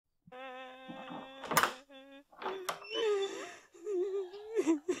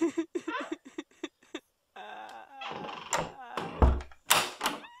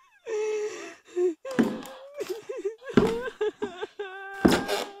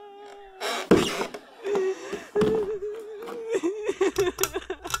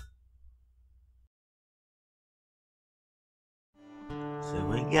So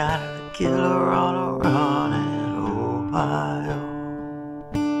we got a killer on a run in Ohio.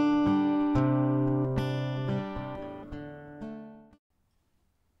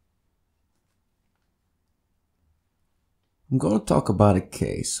 I'm going to talk about a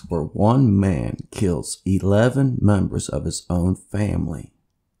case where one man kills 11 members of his own family.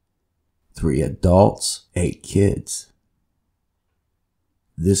 3 adults, 8 kids.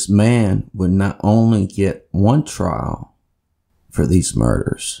 This man would not only get one trial for these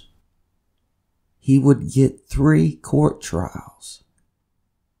murders, he would get 3 court trials.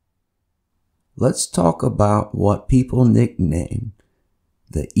 Let's talk about what people nickname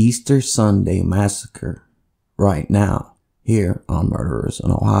the Easter Sunday Massacre right now here on Murderers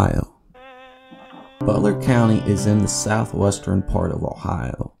in Ohio. Butler County is in the southwestern part of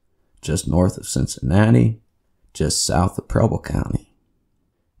Ohio, just north of Cincinnati, just south of Preble County,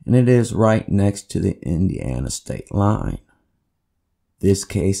 and it is right next to the Indiana state line. This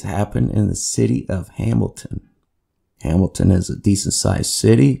case happened in the city of Hamilton. Hamilton is a decent sized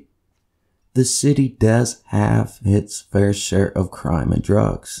city. The city does have its fair share of crime and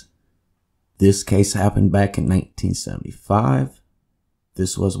drugs. This case happened back in 1975.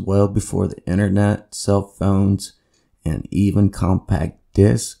 This was well before the internet, cell phones, and even compact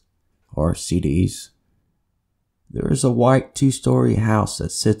discs or CDs. There is a white 2-story house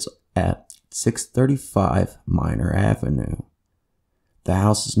that sits at 635 Minor Avenue. The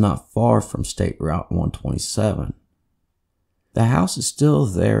house is not far from State Route 127. The house is still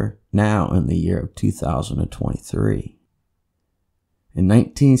there now in the year of 2023. In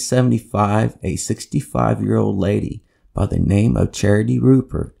 1975, a 65-year-old lady by the name of James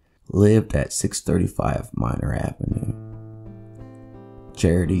Ruppert lived at 635 Minor Avenue.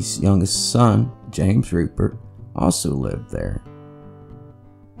 Charity's youngest son, James Ruppert, also lived there.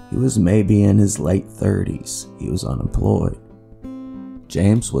 He was maybe in his late 30s. He was unemployed.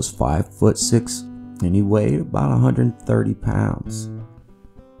 James was 5'6" and he weighed about 130 pounds.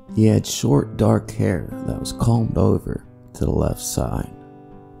 He had short dark hair that was combed over to the left side.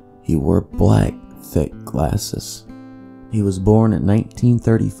 He wore black, thick glasses. He was born in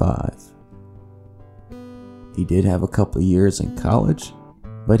 1935. He did have a couple of years in college,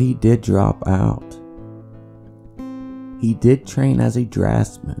 but he did drop out. He did train as a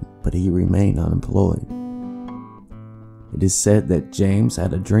draftsman, but he remained unemployed. It is said that James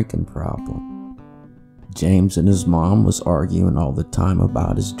had a drinking problem. James and his mom was arguing all the time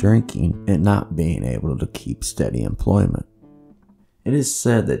about his drinking and not being able to keep steady employment. It is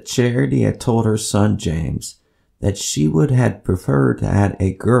said that Charity had told her son James that she would have preferred to have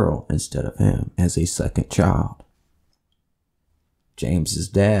a girl instead of him as a second child. James's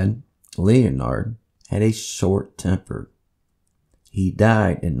dad, Leonard, had a short temper. He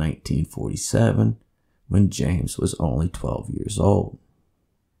died in 1947 when James was only 12 years old.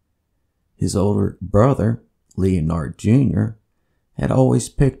 His older brother, Leonard Jr., had always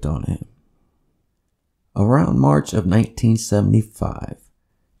picked on him. Around March of 1975,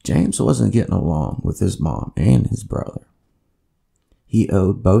 James wasn't getting along with his mom and his brother. He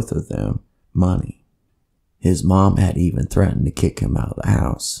owed both of them money. His mom had even threatened to kick him out of the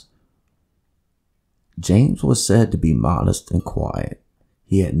house. James was said to be modest and quiet.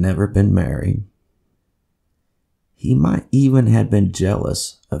 He had never been married. He might even have been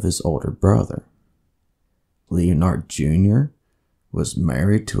jealous of his older brother. Leonard Jr. was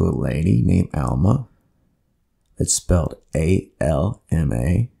married to a lady named Alma. It's spelled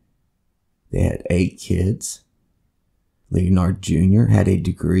A-L-M-A. They had 8 kids. Leonard Jr. had a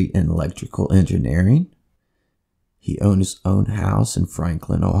degree in electrical engineering. He owned his own house in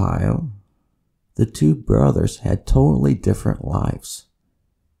Franklin, Ohio. The 2 brothers had totally different lives.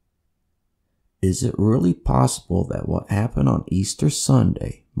 Is it really possible that what happened on Easter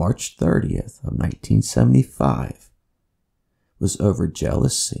Sunday, March 30th of 1975, was over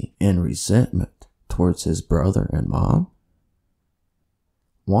jealousy and resentment towards his brother and mom?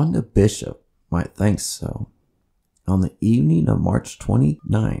 Wanda Bishop might think so. On the evening of March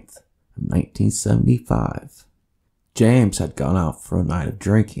 29th of 1975, James had gone out for a night of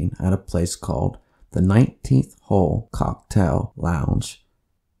drinking at a place called the 19th Hole Cocktail Lounge.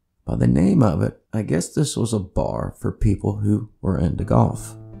 By the name of it, I guess this was a bar for people who were into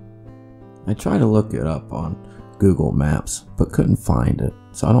golf. I tried to look it up on Google Maps, but couldn't find it,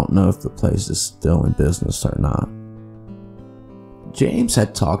 so I don't know if the place is still in business or not. James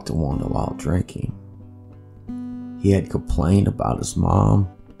had talked to Wanda while drinking. He had complained about his mom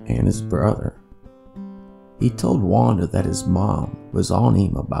and his brother. He told Wanda that his mom was on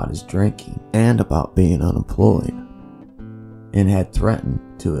him about his drinking and about being unemployed, and had threatened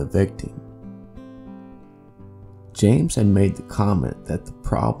to evict him. James had made the comment that the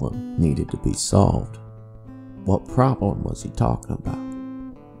problem needed to be solved. What problem was he talking about?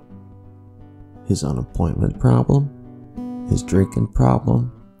 His unemployment problem? His drinking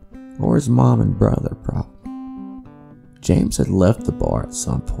problem? Or his mom and brother problem? James had left the bar at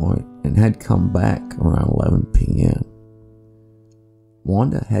some point and had come back around 11 p.m.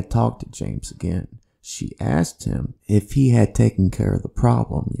 Wanda had talked to James again. She asked him if he had taken care of the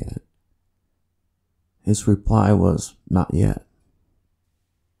problem yet. His reply was, "Not yet."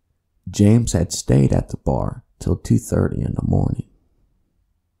 James had stayed at the bar till 2:30 in the morning.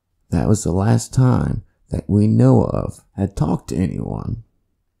 That was the last time that we know of had talked to anyone.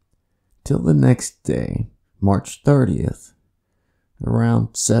 Till the next day, March 30th,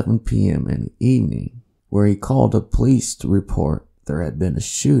 around 7 p.m. in the evening, where he called the police to report there had been a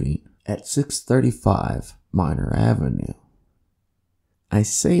shooting at 635 Minor Avenue. I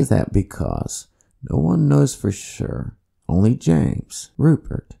say that because no one knows for sure, only James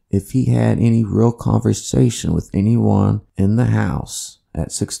Ruppert, if he had any real conversation with anyone in the house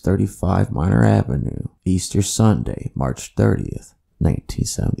at 635 Minor Avenue, Easter Sunday, March 30th,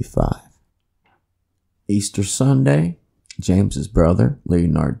 1975. Easter Sunday, James's brother,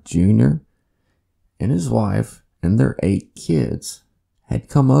 Leonard Jr., and his wife and their 8 kids had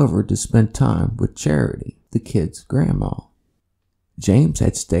come over to spend time with Charity, the kids' grandma. James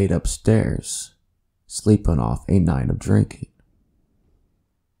had stayed upstairs, sleeping off a night of drinking.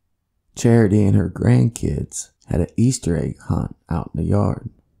 Charity and her grandkids had an Easter egg hunt out in the yard.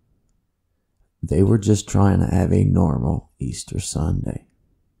 They were just trying to have a normal Easter Sunday.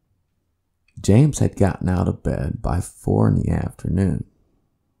 James had gotten out of bed by 4 in the afternoon.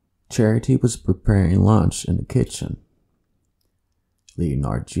 Charity was preparing lunch in the kitchen.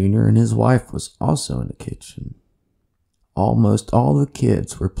 Leonard Jr. and his wife was also in the kitchen. Almost all the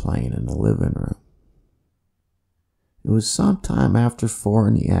kids were playing in the living room. It was sometime after 4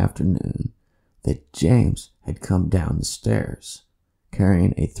 in the afternoon that James had come down the stairs,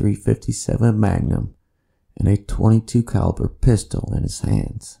 carrying a .357 Magnum and a .22 caliber pistol in his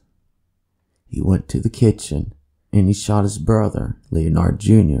hands. He went to the kitchen and he shot his brother, Leonard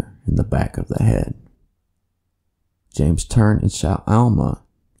Jr., in the back of the head. James turned and shot Alma,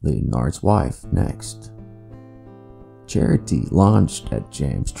 Leonard's wife, next. Charity lunged at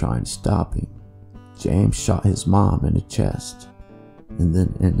James, trying to stop him. James shot his mom in the chest and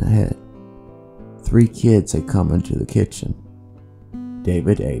then in the head. 3 kids had come into the kitchen.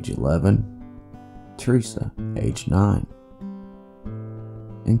 David, age 11, Teresa, age 9,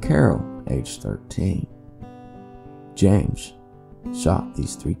 and Carol, age 13. James shot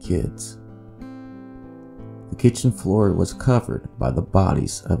these 3 kids. The kitchen floor was covered by the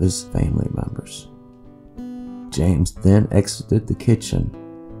bodies of his family members. James then exited the kitchen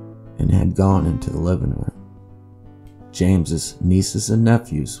and had gone into the living room. James's nieces and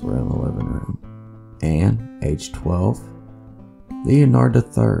nephews were in the living room. Anne, age 12, Leonard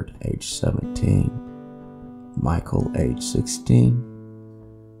III, age 17, Michael, age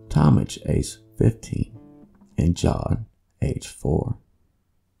 16, Talmadge, age 15, and John, age 4.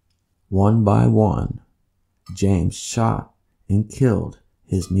 One by one, James shot and killed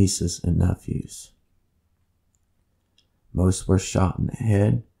his nieces and nephews. Most were shot in the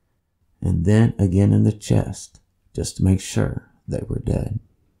head and then again in the chest, just to make sure they were dead.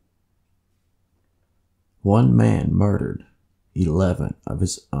 One man murdered 11 of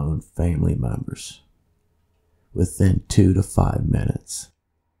his own family members within 2 to 5 minutes.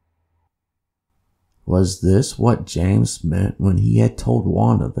 Was this what James meant when he had told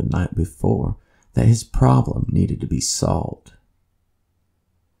Wanda the night before that his problem needed to be solved?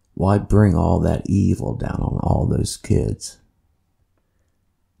 Why bring all that evil down on all those kids?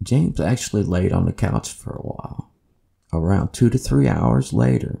 James actually laid on the couch for a while. Around 2 to 3 hours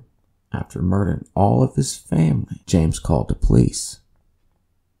later, after murdering all of his family, James called the police.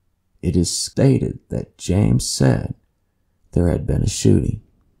 It is stated that James said there had been a shooting.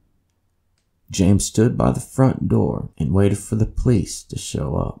 James stood by the front door and waited for the police to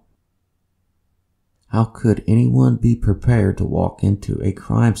show up. How could anyone be prepared to walk into a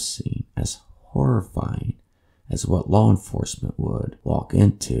crime scene as horrifying as what law enforcement would walk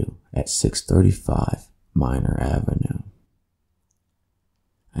into at 635 Minor Avenue?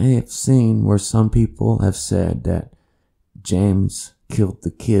 I have seen where some people have said that James killed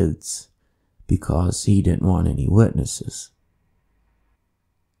the kids because he didn't want any witnesses,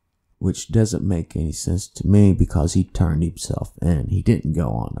 which doesn't make any sense to me because he turned himself in. He didn't go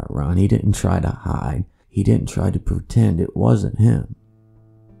on a run. He didn't try to hide. He didn't try to pretend it wasn't him.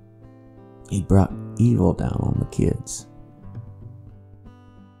 He brought evil down on the kids.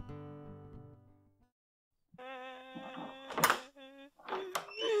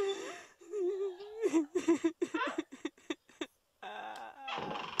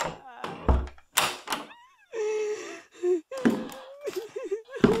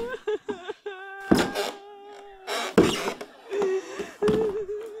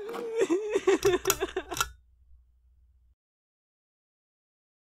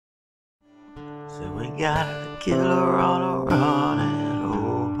 So we got a killer on a run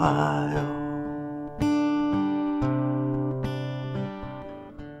in Ohio.